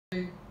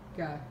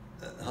Go.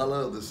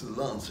 Hello, this is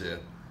Lance here.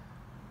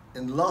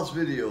 In the last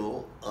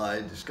video,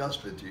 I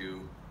discussed with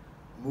you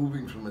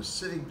moving from a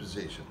sitting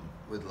position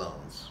with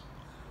Lance.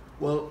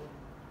 Well,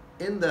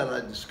 in that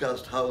I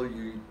discussed how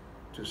you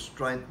to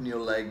strengthen your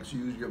legs,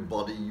 use your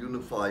body,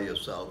 unify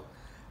yourself,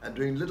 and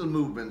doing little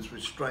movements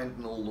which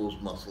strengthen all those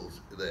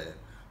muscles there.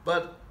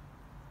 But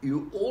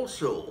you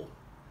also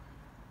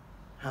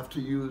have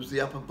to use the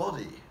upper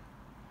body.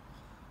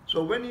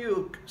 So when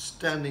you're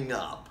standing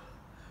up,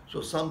 so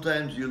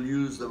sometimes you'll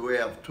use the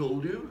way I've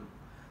told you,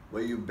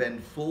 where you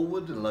bend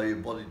forward and allow your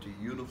body to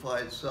unify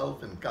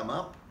itself and come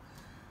up.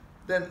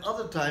 Then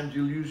other times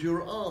you'll use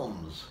your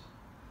arms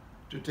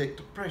to take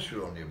the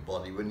pressure on your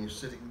body when you're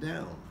sitting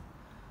down.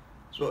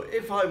 So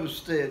if I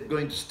was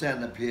going to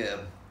stand up here,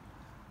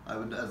 I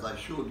would, as I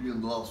showed you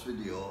in the last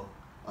video,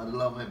 I'd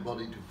allow my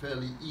body to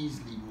fairly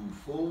easily move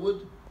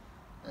forward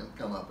and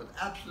come up, but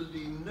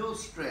absolutely no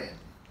strain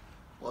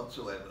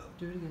whatsoever.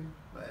 Do it again.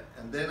 Right,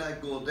 and then I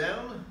go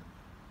down.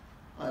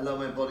 I allow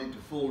my body to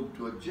fold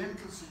to a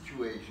gentle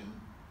situation,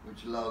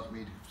 which allows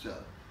me to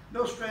serve.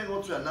 No strain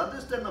whatsoever. Now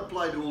this doesn't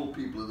apply to old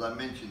people, as I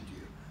mentioned to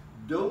you.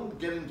 Don't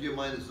get into your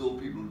mind as old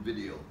people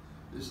video.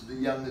 This is the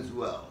young as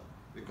well,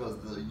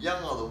 because the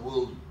young are the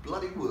world's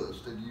bloody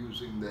worst at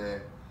using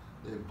their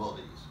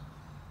bodies.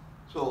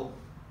 So,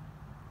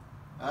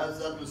 as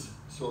that was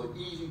so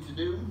easy to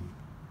do,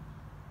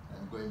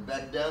 and going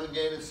back down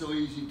again is so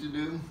easy to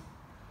do,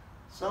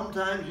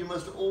 sometimes you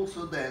must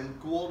also then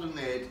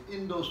coordinate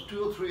in those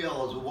 2 or 3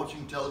 hours of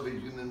watching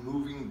television and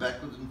moving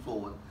backwards and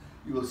forward.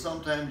 You will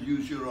sometimes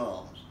use your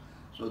arms.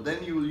 So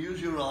then you will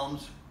use your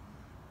arms.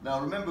 Now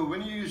remember,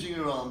 when you're using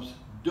your arms,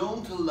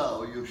 don't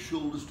allow your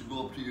shoulders to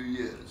go up to your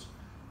ears,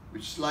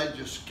 which slides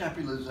your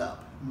scapulas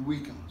up and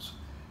weakens.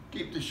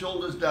 Keep the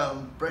shoulders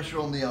down, pressure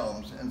on the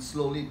arms, and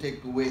slowly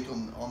take the weight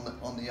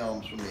on the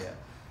arms from here.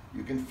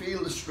 You can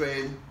feel the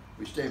strain,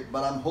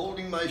 but I'm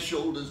holding my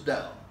shoulders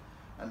down.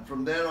 And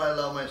from there I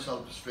allow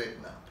myself to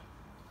straighten up.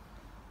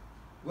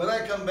 When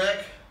I come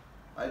back,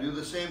 I do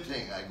the same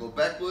thing. I go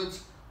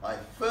backwards, I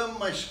firm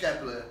my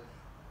scapula.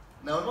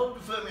 Now in order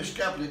to firm your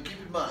scapula,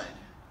 keep in mind,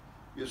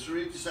 your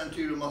serratus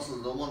anterior muscles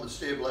are the one to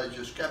stabilize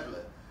your scapula.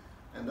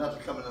 And that'll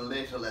come in a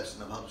later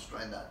lesson of how to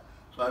strengthen that.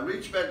 So I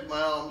reach back with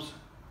my arms,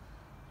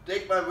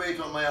 take my weight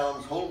on my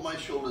arms, hold my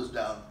shoulders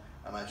down,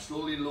 and I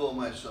slowly lower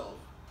myself.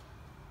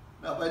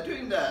 Now by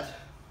doing that,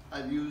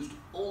 I've used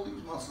all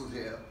these muscles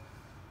here.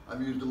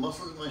 I've used the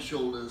muscles in my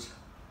shoulders,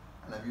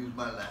 and I've used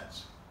my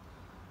lats.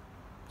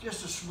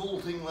 Just a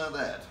small thing like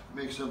that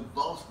makes a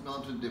vast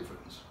amount of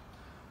difference.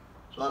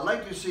 So I'd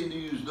like to see you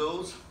use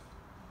those,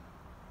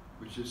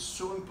 which is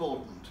so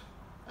important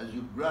as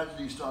you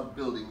gradually start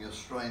building your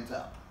strength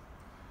up.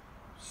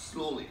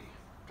 Slowly,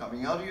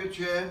 coming out of your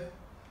chair,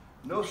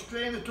 no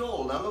strain at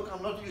all. Now look,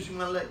 I'm not using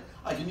my leg.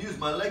 I can use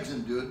my legs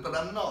and do it, but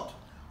I'm not.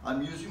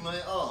 I'm using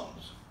my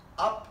arms.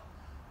 Up,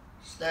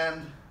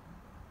 stand,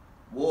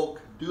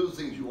 walk, do the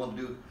things you want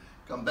to do.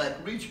 Come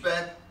back, reach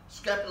back,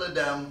 scapula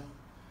down,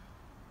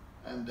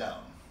 and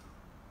down.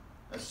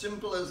 As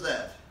simple as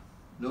that.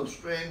 No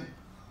strain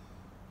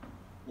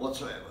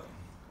whatsoever.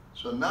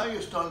 So now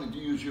you're starting to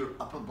use your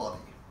upper body,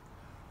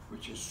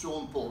 which is so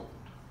important.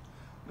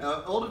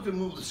 Now in order to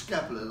move the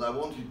scapulas, I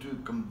want you to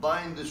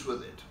combine this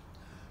with it.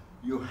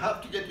 You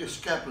have to get your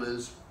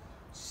scapulas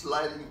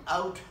sliding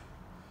out,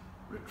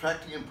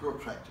 retracting and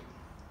protracting.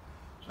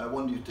 So I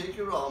want you to take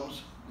your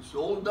arms, it's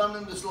all done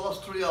in this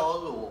last 3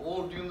 hours or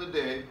all during the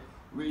day.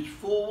 Reach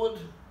forward,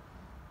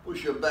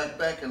 push your back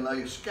back and allow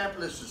your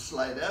scapulas to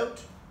slide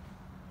out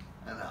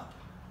and up.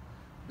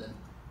 Then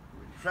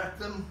retract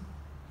them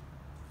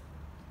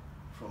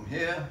from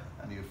here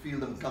and you feel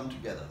them come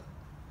together.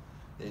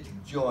 They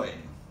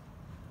join.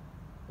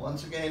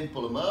 Once again,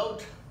 pull them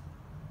out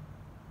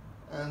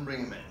and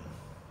bring them in.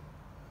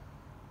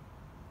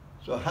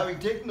 So having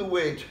taken the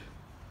weight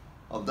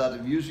of that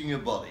of using your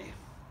body,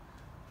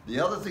 the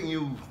other thing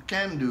you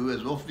can do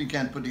as often you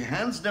can, put your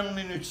hands down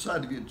in each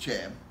side of your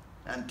chair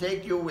and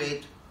take your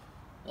weight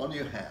on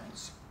your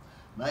hands.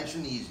 Nice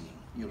and easy.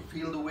 You'll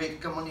feel the weight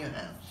come on your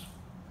hands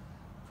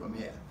from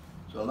here.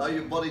 So allow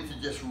your body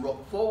to just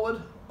rock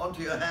forward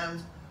onto your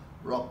hands,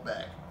 rock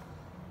back.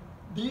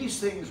 These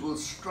things will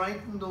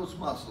strengthen those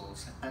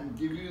muscles and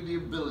give you the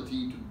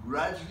ability to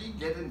gradually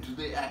get into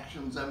the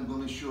actions I'm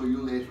going to show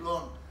you later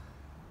on.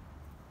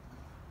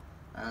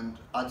 And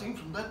I think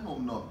from that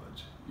moment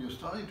onwards, you're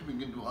starting to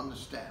begin to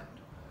understand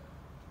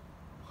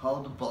how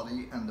the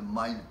body and the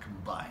mind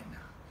combine.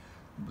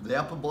 The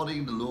upper body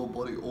and the lower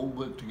body all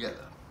work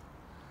together.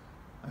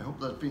 I hope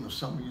that's been of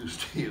some use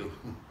to you.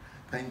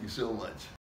 Thank you so much.